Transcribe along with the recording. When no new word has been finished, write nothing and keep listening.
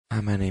Hi,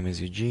 my name is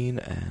Eugene,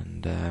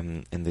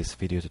 and in this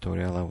video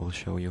tutorial I will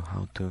show you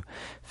how to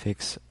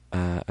fix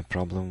a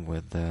problem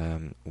with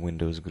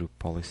Windows Group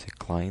Policy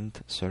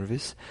Client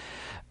service.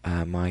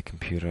 My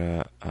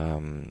computer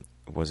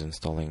was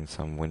installing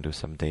some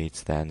Windows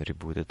updates, then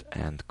rebooted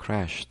and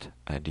crashed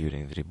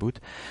during the reboot,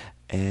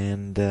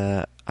 and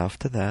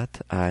after that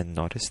I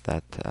noticed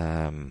that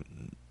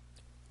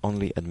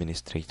only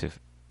administrative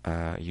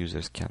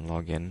users can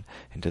log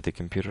into the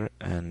computer,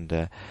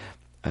 and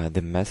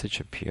the message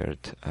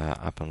appeared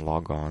upon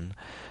log on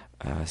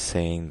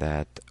saying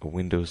that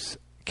Windows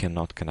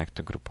cannot connect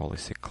to Group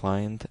Policy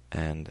Client,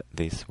 and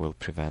this will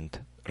prevent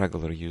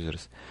regular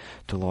users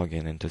to log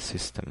into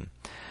system.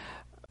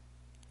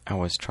 I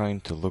was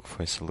trying to look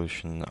for a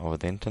solution over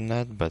the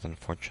internet, but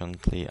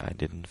unfortunately I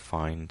didn't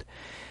find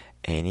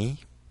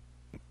any.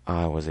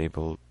 I was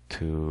able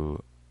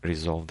to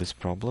resolve this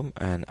problem,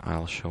 and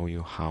I'll show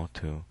you how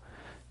to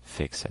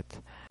fix it.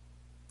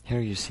 Here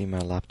you see my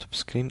laptop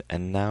screen,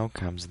 and now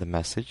comes the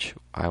message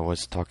I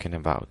was talking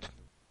about.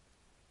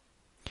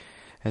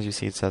 As you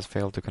see, it says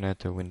failed to connect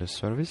to Windows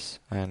service,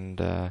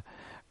 and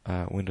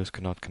Windows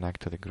cannot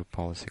connect to the Group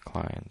Policy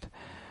Client.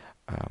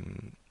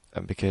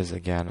 Because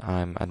again,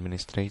 I'm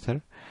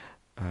administrator,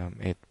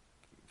 it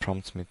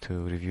prompts me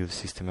to review the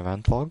system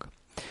event log.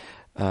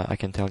 I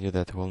can tell you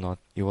that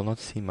you will not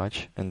see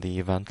much in the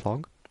event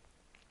log.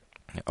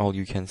 All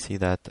you can see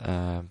that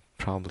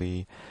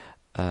probably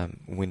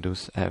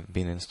Windows have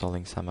been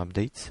installing some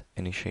updates,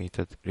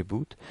 initiated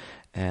reboot,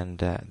 and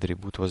the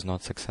reboot was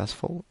not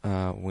successful.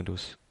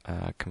 Windows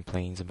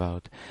complains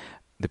about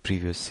the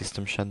previous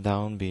system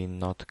shutdown being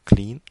not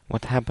clean.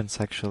 What happens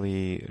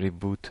actually,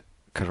 reboot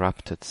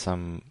corrupted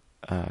some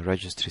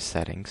registry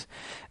settings,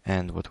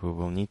 and what we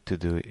will need to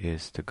do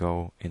is to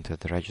go into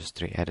the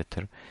registry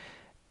editor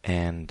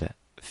and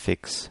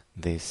fix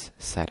these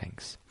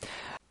settings.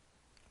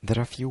 There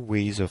are a few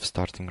ways of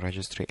starting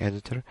registry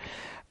editor.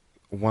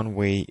 One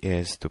way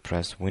is to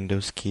press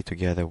Windows key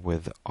together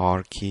with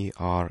R key,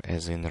 R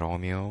as in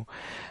Romeo,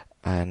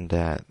 and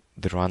the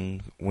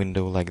run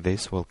window like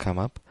this will come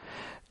up.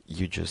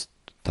 You just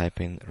type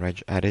in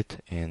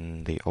regedit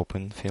in the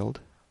open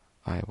field.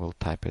 I will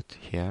type it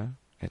here.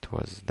 It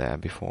was there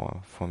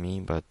before for me,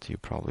 but you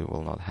probably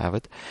will not have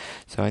it.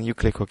 So, and you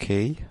click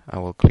OK. I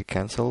will click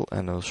cancel,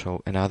 and it'll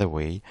show another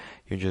way.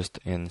 You just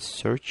in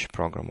search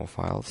program or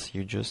files,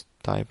 you just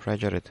type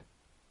regedit,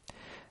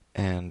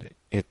 and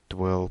it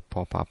will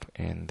pop up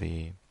in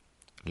the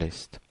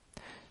list.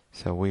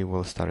 So we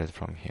will start it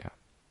from here.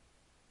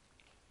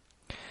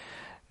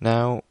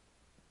 Now,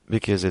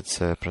 because it's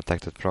a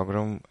protected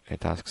program,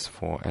 it asks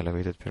for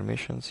elevated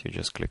permissions. You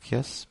just click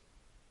yes.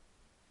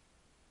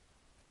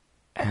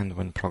 And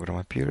when program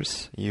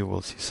appears, you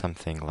will see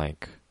something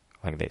like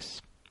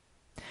this.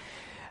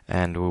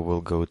 And we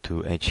will go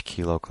to H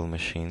key local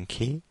machine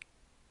key,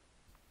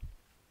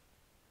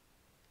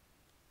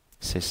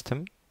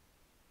 system,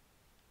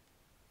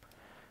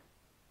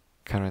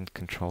 current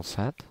control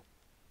set,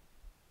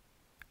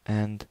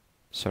 and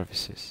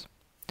services.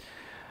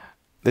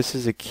 This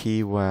is a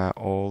key where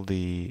all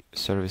the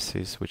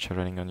services which are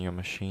running on your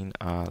machine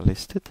are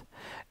listed,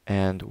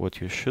 and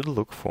what you should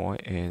look for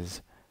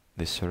is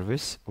the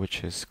service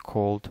which is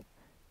called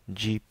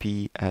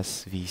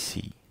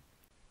GPSVC.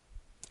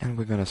 And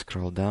we're gonna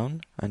scroll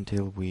down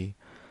until we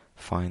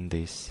find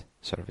this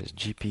service,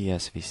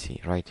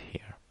 GPSVC, right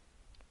here.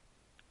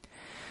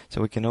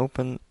 So we can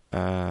open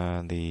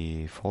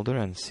the folder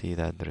and see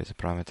that there is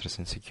parameters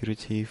and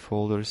security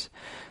folders.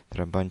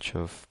 There are a bunch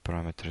of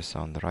parameters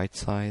on the right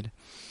side.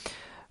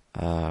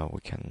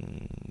 We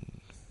can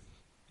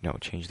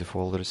change the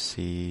folders,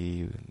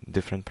 see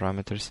different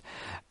parameters.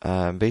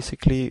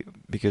 Basically,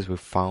 because we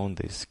found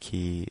this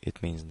key,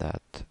 it means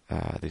that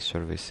the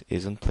service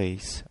is in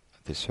place,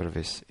 the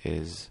service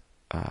is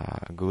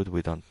good,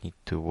 we don't need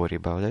to worry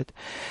about it.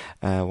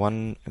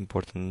 One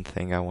important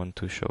thing I want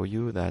to show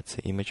you, that's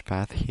the image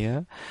path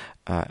here,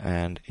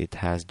 and it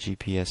has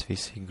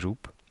GPSVC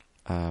group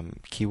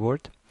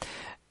keyword,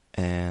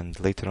 and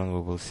later on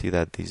we will see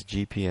that this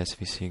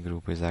GPSVC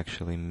group is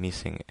actually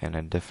missing in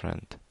a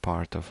different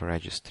part of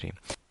registry,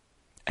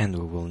 and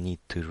we will need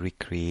to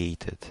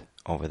recreate it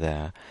over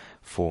there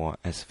for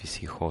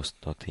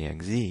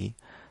SVCHostexe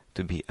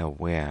to be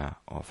aware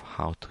of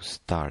how to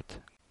start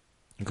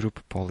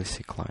Group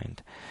Policy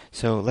Client.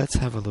 So let's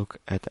have a look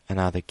at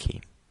another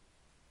key.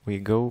 We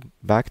go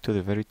back to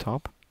the very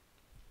top,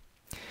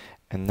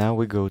 and now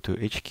we go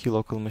to H key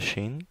local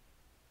machine.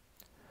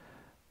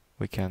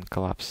 We can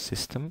collapse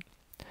system.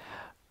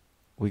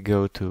 We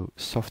go to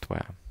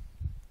software.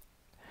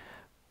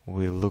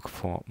 We look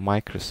for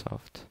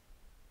Microsoft.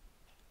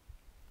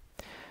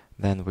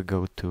 Then we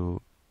go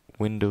to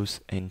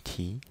Windows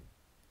NT.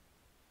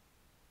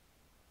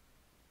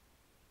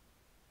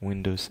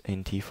 Windows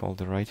NT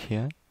folder right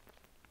here,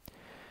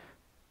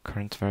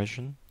 current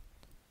version,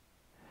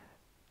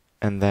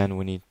 and then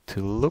we need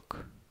to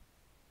look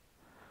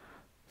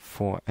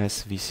for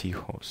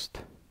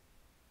SVCHost.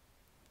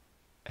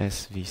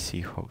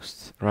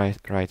 SVCHosts, right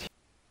here.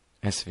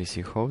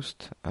 SVC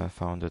host. I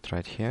found it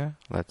right here.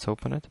 Let's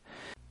open it.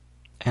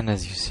 And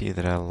as you see,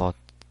 there are a lot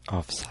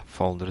of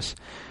subfolders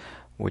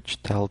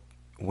which tell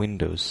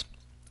Windows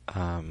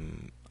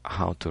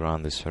how to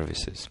run the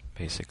services.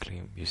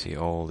 Basically, you see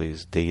all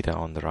this data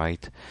on the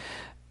right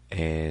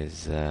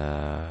is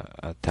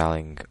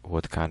telling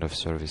what kind of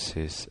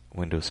services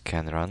Windows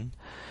can run,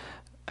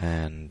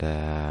 and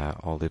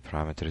all the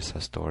parameters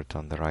are stored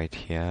on the right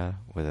here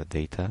with a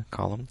data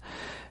column,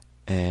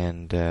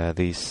 and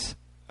these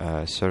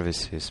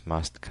services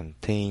must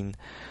contain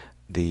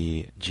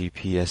the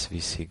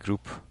GPSVC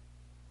group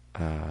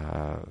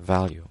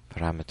value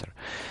parameter,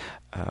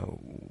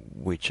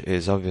 which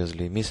is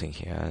obviously missing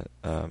here,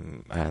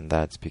 and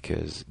that's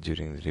because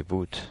during the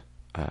reboot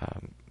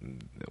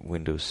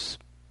Windows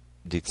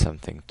did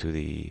something to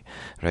the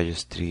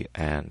registry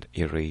and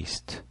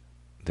erased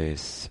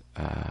this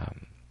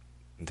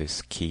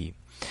this key.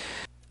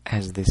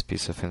 As this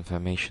piece of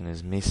information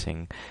is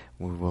missing,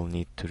 we will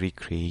need to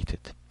recreate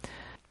it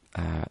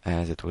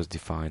as it was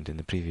defined in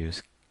the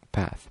previous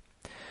path.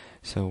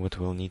 So what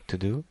we'll need to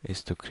do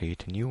is to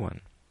create a new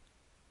one.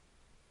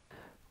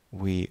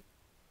 We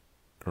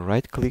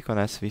right click on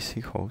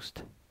SVC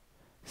host,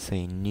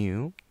 say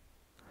new,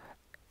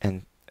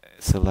 and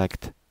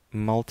select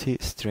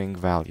multi-string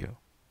value.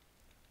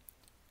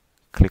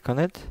 Click on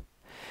it,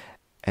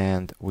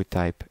 and we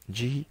type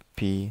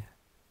GPSVC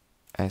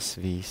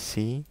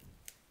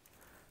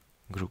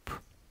group.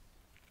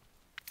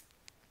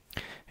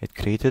 It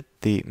created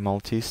the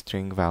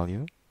multi-string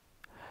value,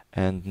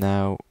 and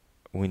now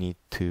we need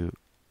to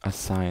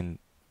assign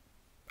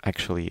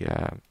actually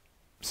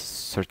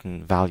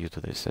certain value to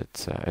this.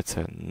 It's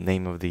a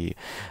name of the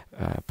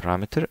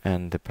parameter,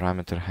 and the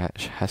parameter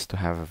has to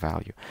have a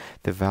value.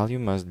 The value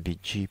must be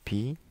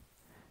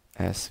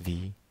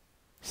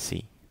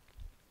GPSVC.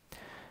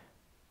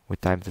 We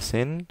type this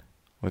in,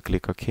 we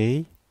click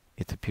OK,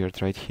 it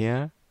appeared right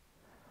here.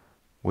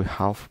 We're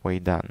halfway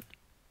done.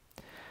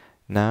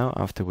 Now,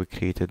 after we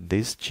created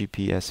this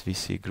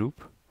GPSVC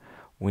group,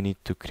 we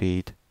need to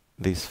create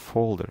this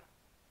folder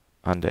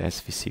under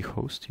SVC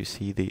host. You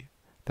see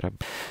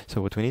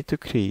so what we need to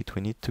create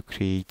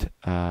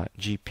a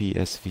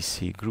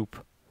GPSVC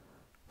group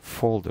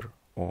folder,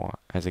 or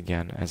as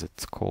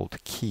it's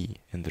called, key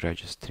in the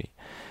registry.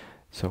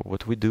 So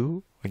what we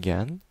do,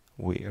 again,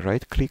 we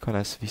right click on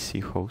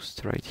SVC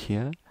host right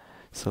here,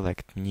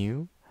 select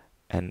new,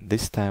 and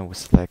this time we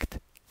select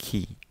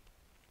key.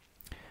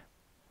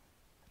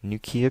 New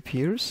key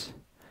appears,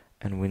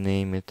 and we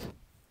name it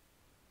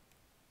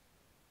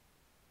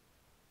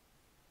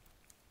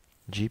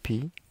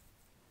GPSVC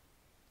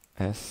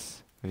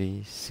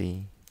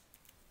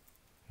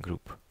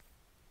group,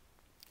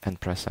 and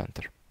press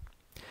enter.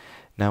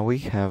 Now we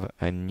have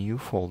a new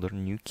folder,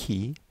 new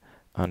key,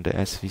 under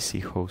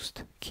SVC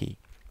host key,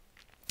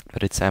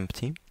 but it's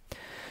empty.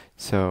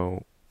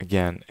 So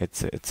again,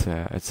 it's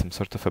some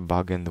sort of a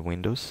bug in the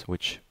Windows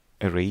which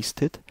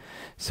erased it.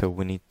 So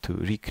we need to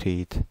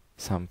recreate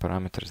some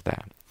parameters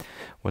there.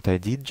 What I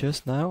did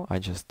just now, I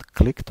just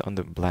clicked on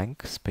the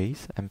blank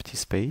space, empty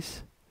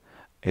space.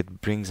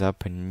 It brings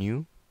up a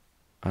new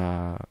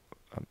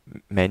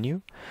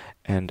menu,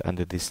 and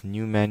under this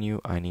new menu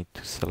I need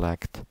to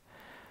select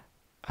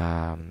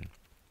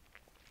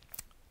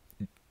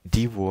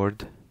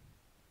dword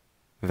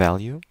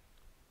value,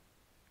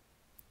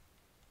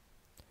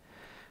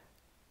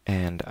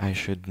 and I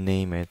should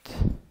name it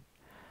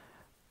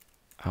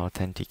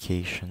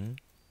authentication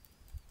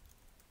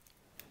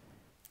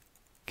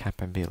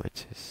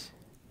capabilities.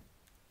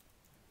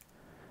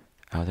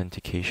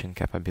 Authentication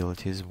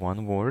capabilities,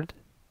 one word,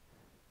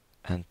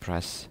 and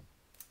press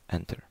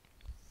enter.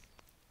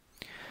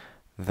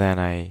 Then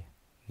I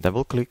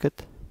double click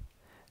it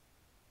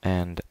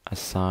and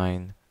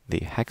assign the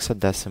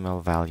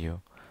hexadecimal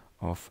value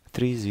of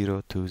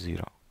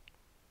 3020.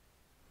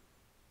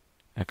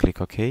 I click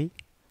OK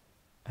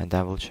and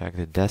double check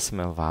the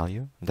decimal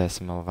value.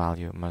 Decimal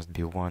value must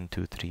be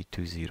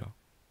 12320.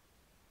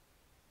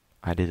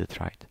 I did it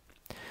right.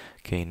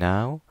 Okay,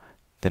 now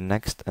the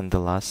next and the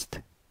last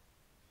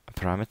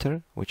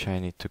parameter which I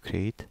need to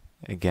create,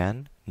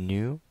 again,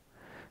 new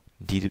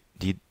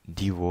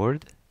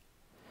dword,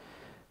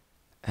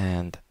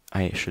 and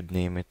I should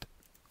name it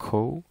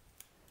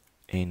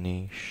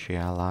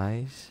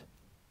co-initialize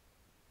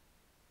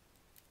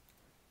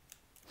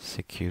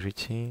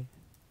security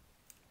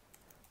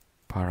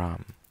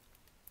param.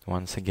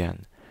 Once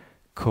again,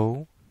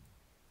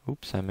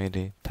 oops, I made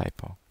a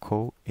typo.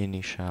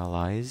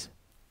 Co-initialize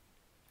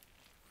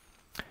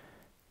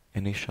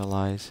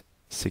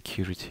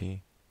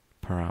security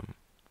param.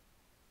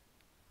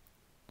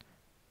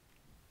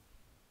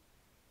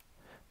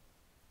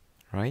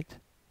 Right?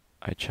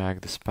 I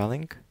check the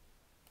spelling,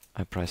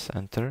 I press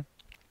enter.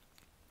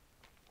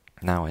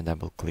 Now I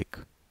double click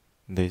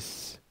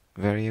this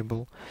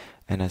variable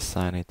and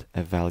assign it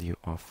a value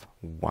of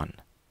 1.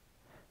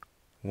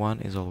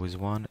 1 is always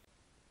 1.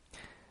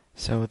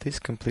 So this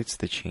completes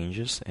the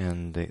changes,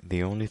 and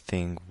the only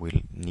thing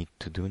we'll need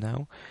to do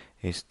now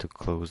is to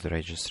close the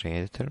registry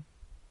editor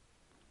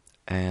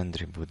and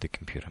reboot the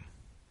computer.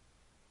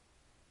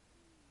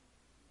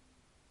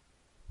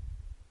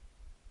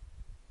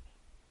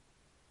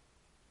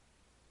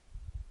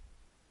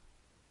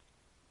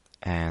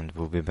 And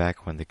we'll be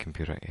back when the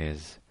computer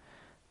is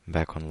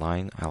back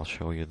online. I'll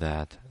show you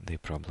that the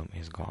problem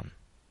is gone.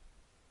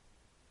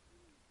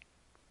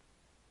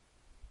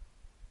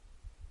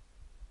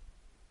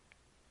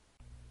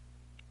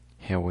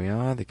 Here we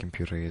are, the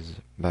computer is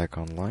back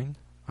online.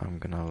 I'm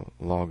gonna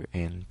log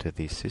into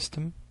the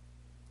system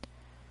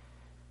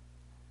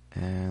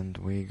and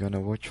we're gonna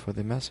watch for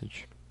the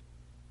message.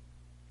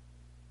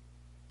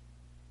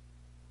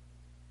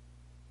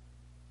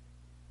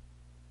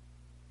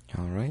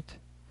 Alright,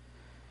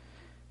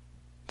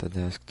 the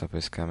desktop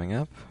is coming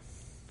up,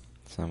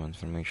 some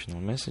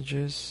informational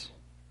messages,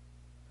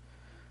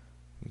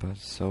 but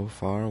so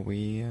far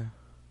we're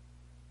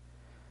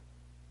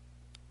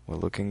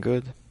looking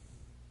good.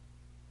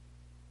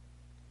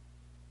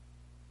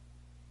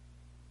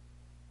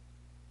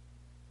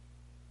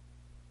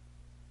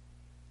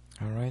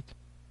 Alright,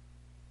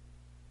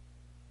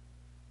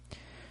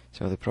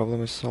 so the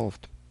problem is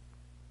solved.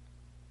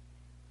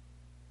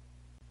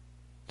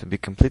 To be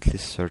completely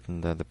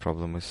certain that the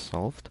problem is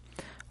solved,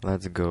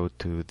 let's go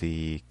to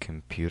the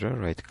computer,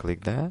 right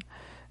click there,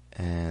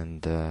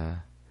 and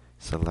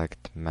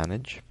select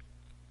Manage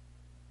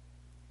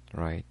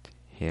right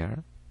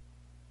here,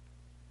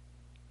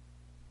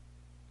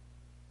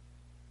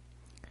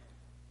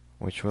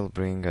 which will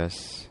bring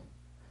us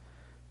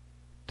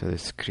to the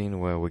screen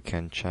where we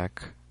can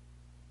check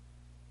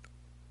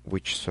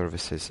which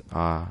services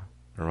are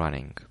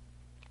running.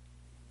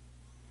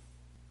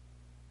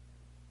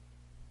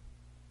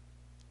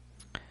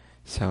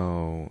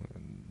 So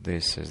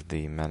this is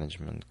the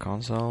management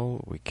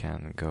console. We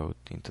can go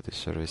into the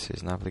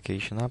services and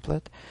application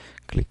applet,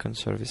 click on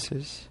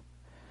services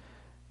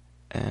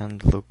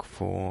and look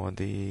for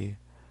the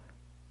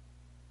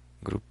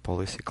group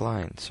policy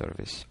client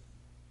service.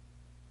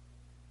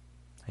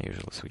 I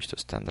usually switch to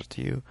standard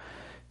view,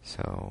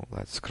 so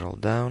let's scroll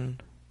down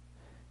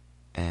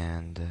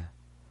and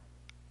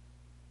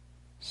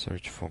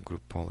search for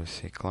group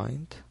policy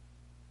client.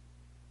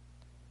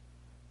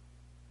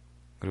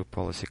 Group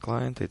policy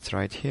client, it's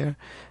right here,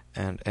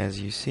 and as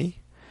you see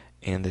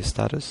in the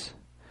status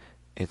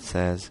it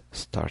says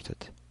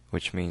started,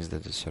 which means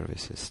that the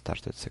service is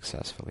started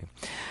successfully.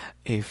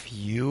 If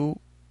you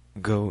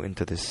go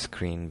into this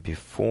screen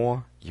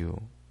before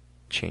you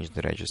change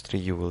the registry,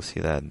 you will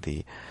see that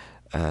the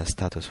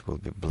status will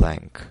be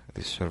blank.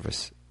 The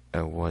service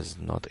was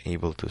not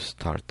able to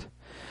start,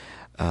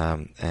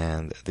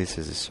 and this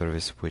is a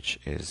service which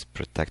is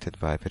protected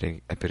by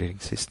operating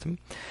system,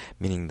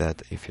 meaning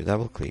that if you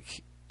double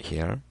click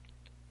here,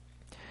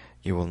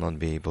 you will not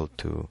be able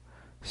to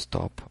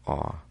stop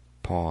or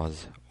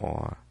pause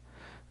or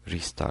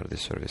restart the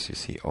service. You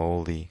see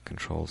all the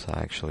controls are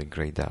actually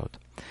grayed out.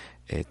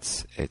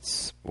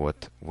 It's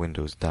what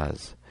Windows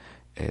does.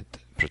 It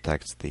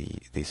protects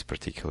this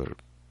particular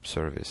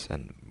service,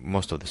 and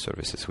most of the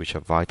services which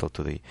are vital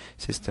to the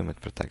system, it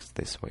protects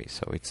this way,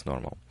 so it's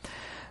normal.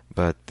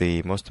 But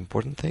the most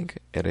important thing,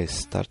 it is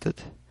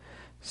started,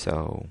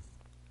 so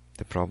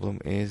the problem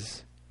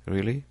is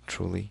really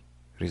truly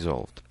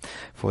resolved.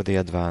 For the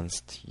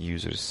advanced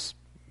users,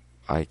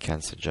 I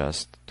can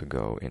suggest to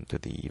go into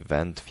the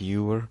event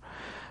viewer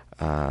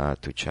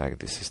to check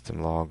the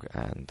system log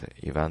and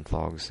event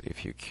logs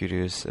if you're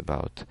curious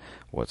about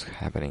what's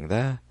happening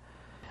there.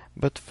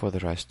 But for the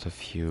rest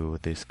of you,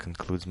 this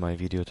concludes my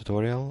video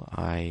tutorial.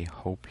 I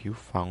hope you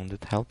found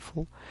it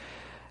helpful,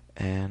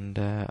 and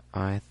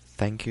I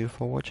thank you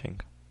for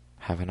watching.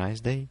 Have a nice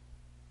day.